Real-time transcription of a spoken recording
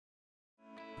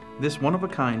This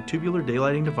one-of-a-kind tubular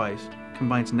daylighting device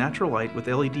combines natural light with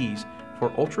LEDs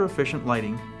for ultra-efficient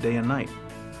lighting day and night.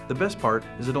 The best part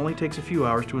is it only takes a few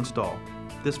hours to install.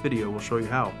 This video will show you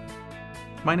how.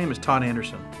 My name is Todd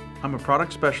Anderson. I'm a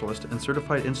product specialist and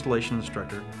certified installation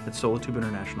instructor at Solatube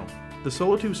International. The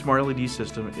Solatube Smart LED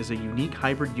system is a unique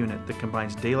hybrid unit that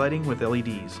combines daylighting with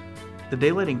LEDs. The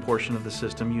daylighting portion of the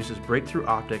system uses breakthrough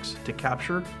optics to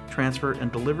capture, transfer,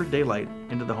 and deliver daylight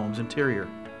into the home's interior.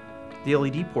 The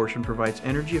LED portion provides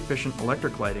energy-efficient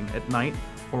electric lighting at night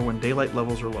or when daylight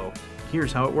levels are low.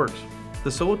 Here's how it works.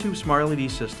 The Solatube Smart LED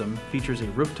system features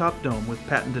a rooftop dome with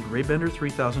patented Raybender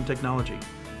 3000 technology,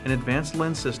 an advanced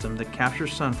lens system that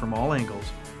captures sun from all angles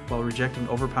while rejecting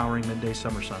overpowering midday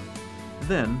summer sun.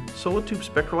 Then, Solatube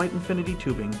Spectralite Infinity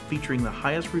tubing featuring the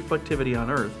highest reflectivity on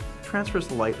Earth transfers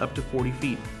the light up to 40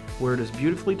 feet, where it is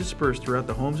beautifully dispersed throughout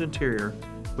the home's interior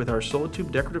with our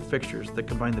Solatube decorative fixtures that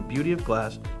combine the beauty of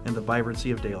glass and the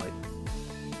vibrancy of daylight.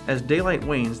 As daylight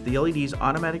wanes, the LEDs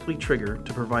automatically trigger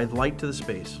to provide light to the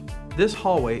space. This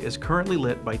hallway is currently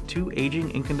lit by two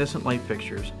aging incandescent light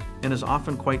fixtures and is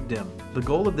often quite dim. The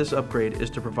goal of this upgrade is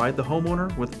to provide the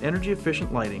homeowner with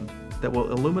energy-efficient lighting that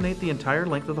will illuminate the entire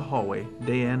length of the hallway,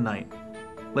 day and night.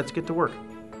 Let's get to work.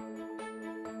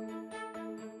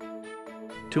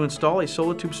 To install a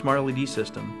Solatube Smart LED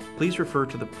system, please refer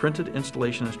to the printed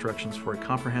installation instructions for a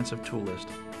comprehensive tool list.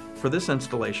 For this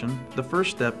installation, the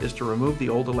first step is to remove the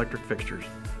old electric fixtures.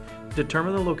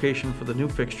 Determine the location for the new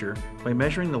fixture by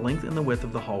measuring the length and the width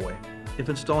of the hallway. If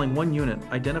installing one unit,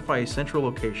 identify a central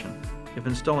location. If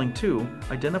installing two,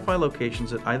 identify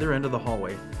locations at either end of the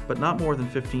hallway, but not more than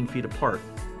 15 feet apart.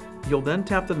 You'll then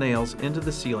tap the nails into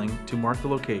the ceiling to mark the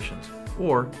locations,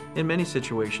 or, in many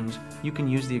situations, you can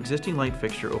use the existing light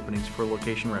fixture openings for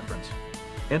location reference.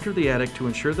 Enter the attic to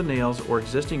ensure the nails or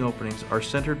existing openings are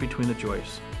centered between the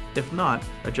joists. If not,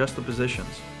 adjust the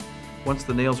positions. Once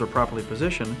the nails are properly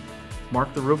positioned,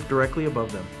 mark the roof directly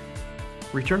above them.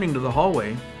 Returning to the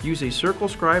hallway, use a circle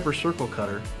scribe or circle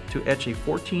cutter to etch a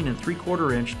 14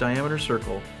 3/4 inch diameter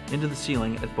circle into the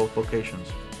ceiling at both locations.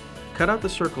 Cut out the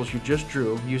circles you just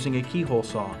drew using a keyhole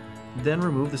saw, then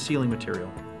remove the ceiling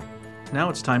material. Now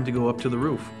it's time to go up to the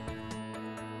roof.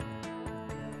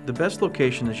 The best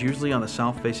location is usually on a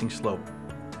south-facing slope.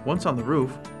 Once on the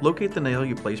roof, locate the nail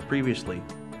you placed previously.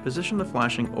 Position the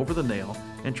flashing over the nail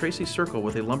and trace a circle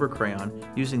with a lumber crayon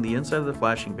using the inside of the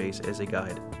flashing base as a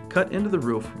guide. Cut into the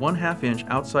roof 1/2 inch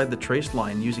outside the traced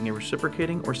line using a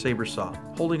reciprocating or saber saw.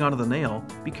 Holding onto the nail,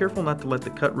 be careful not to let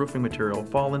the cut roofing material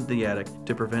fall into the attic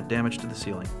to prevent damage to the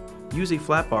ceiling. Use a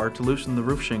flat bar to loosen the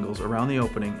roof shingles around the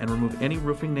opening and remove any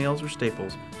roofing nails or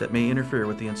staples that may interfere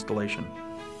with the installation.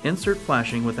 Insert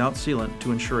flashing without sealant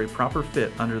to ensure a proper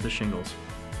fit under the shingles.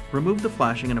 Remove the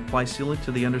flashing and apply sealant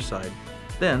to the underside.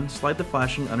 Then, slide the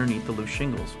flashing underneath the loose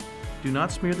shingles. Do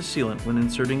not smear the sealant when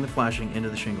inserting the flashing into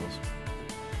the shingles.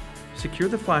 Secure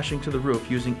the flashing to the roof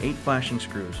using 8 flashing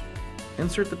screws.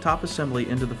 Insert the top assembly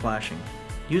into the flashing.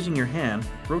 Using your hand,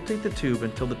 rotate the tube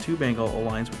until the tube angle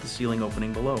aligns with the ceiling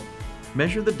opening below.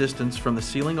 Measure the distance from the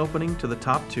ceiling opening to the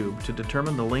top tube to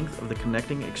determine the length of the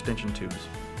connecting extension tubes.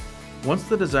 Once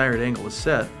the desired angle is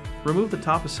set, remove the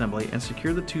top assembly and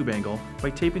secure the tube angle by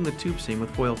taping the tube seam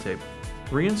with foil tape.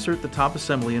 Reinsert the top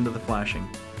assembly into the flashing.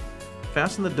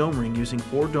 Fasten the dome ring using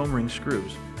 4 dome ring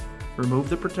screws. Remove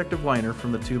the protective liner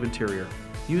from the tube interior.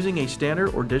 Using a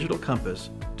standard or digital compass,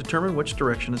 determine which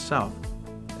direction is south.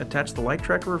 Attach the light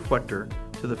tracker reflector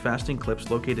to the fastening clips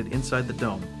located inside the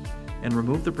dome, and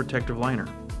remove the protective liner.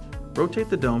 Rotate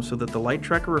the dome so that the light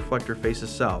tracker reflector faces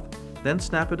south, then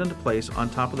snap it into place on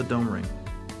top of the dome ring.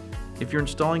 If you're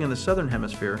installing in the southern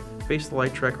hemisphere, face the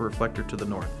light tracker reflector to the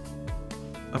north.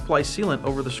 Apply sealant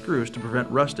over the screws to prevent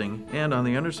rusting and on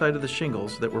the underside of the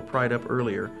shingles that were pried up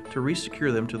earlier to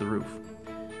re-secure them to the roof.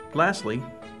 Lastly,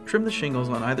 trim the shingles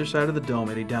on either side of the dome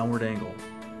at a downward angle.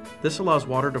 This allows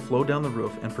water to flow down the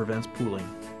roof and prevents pooling.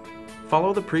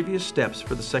 Follow the previous steps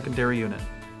for the secondary unit.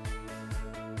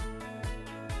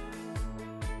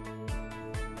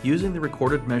 Using the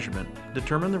recorded measurement,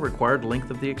 determine the required length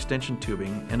of the extension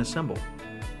tubing and assemble.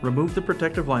 Remove the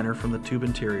protective liner from the tube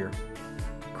interior.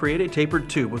 Create a tapered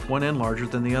tube with one end larger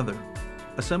than the other.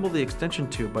 Assemble the extension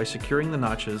tube by securing the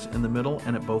notches in the middle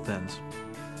and at both ends.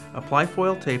 Apply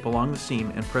foil tape along the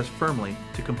seam and press firmly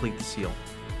to complete the seal.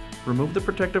 Remove the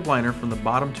protective liner from the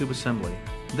bottom tube assembly.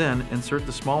 Then insert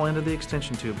the small end of the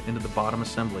extension tube into the bottom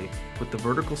assembly with the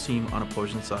vertical seam on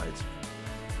opposing sides.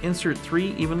 Insert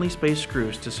 3 evenly spaced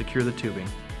screws to secure the tubing.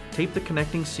 Tape the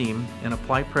connecting seam and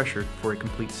apply pressure for a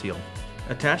complete seal.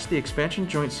 Attach the expansion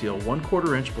joint seal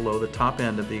 1/4 inch below the top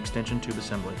end of the extension tube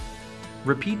assembly.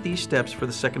 Repeat these steps for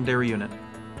the secondary unit.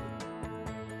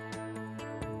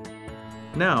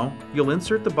 Now, you'll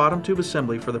insert the bottom tube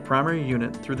assembly for the primary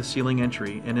unit through the ceiling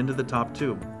entry and into the top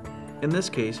tube. In this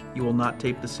case, you will not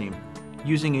tape the seam.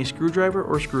 Using a screwdriver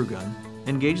or screw gun,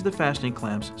 engage the fastening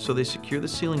clamps so they secure the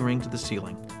ceiling ring to the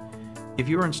ceiling. If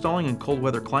you are installing in cold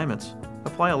weather climates,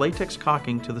 apply a latex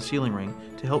caulking to the ceiling ring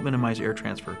to help minimize air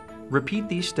transfer. Repeat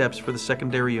these steps for the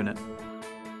secondary unit.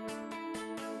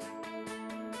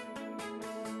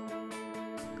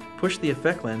 Push the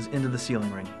effect lens into the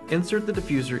ceiling ring. Insert the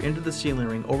diffuser into the ceiling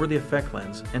ring over the effect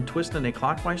lens and twist in a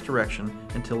clockwise direction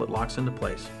until it locks into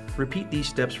place. Repeat these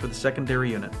steps for the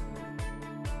secondary unit.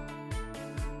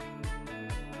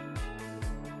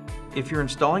 If you're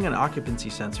installing an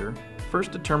occupancy sensor,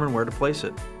 first determine where to place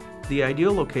it. The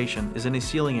ideal location is in a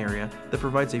ceiling area that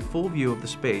provides a full view of the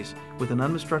space with an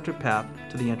unobstructed path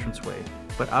to the entranceway,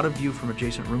 but out of view from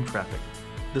adjacent room traffic.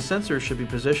 The sensor should be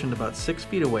positioned about 6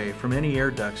 feet away from any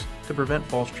air ducts to prevent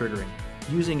false triggering.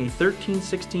 Using a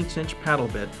 13/16" paddle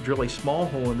bit, drill a small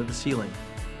hole into the ceiling.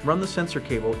 Run the sensor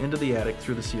cable into the attic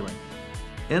through the ceiling.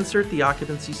 Insert the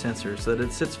occupancy sensor so that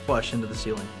it sits flush into the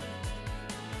ceiling.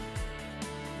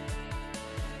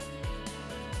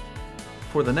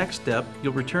 For the next step,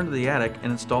 you'll return to the attic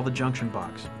and install the junction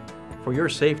box. For your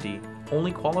safety,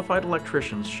 only qualified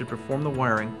electricians should perform the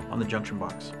wiring on the junction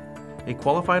box. A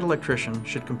qualified electrician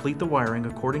should complete the wiring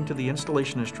according to the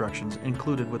installation instructions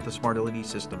included with the Smart LED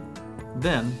system.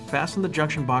 Then, fasten the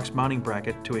junction box mounting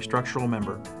bracket to a structural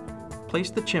member.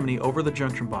 Place the chimney over the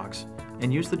junction box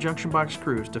and use the junction box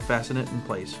screws to fasten it in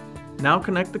place. Now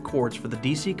connect the cords for the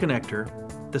DC connector,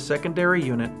 the secondary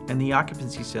unit, and the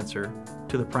occupancy sensor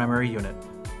to the primary unit.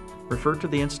 Refer to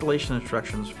the installation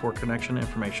instructions for connection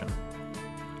information.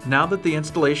 Now that the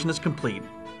installation is complete,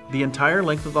 the entire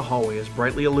length of the hallway is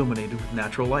brightly illuminated with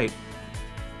natural light.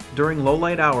 During low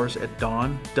light hours at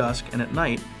dawn, dusk, and at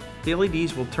night, the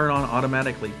LEDs will turn on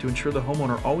automatically to ensure the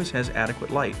homeowner always has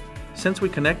adequate light. Since we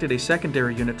connected a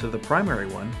secondary unit to the primary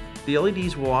one, the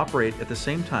LEDs will operate at the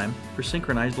same time for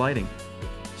synchronized lighting.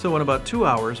 So in about 2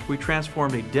 hours, we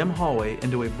transformed a dim hallway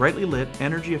into a brightly lit,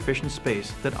 energy-efficient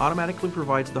space that automatically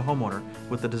provides the homeowner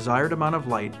with the desired amount of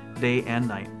light day and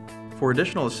night. For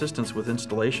additional assistance with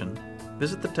installation,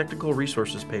 visit the technical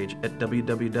resources page at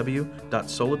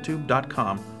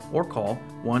www.solatube.com or call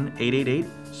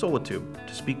 1-888-SOLATUBE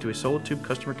to speak to a Solatube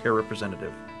customer care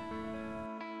representative.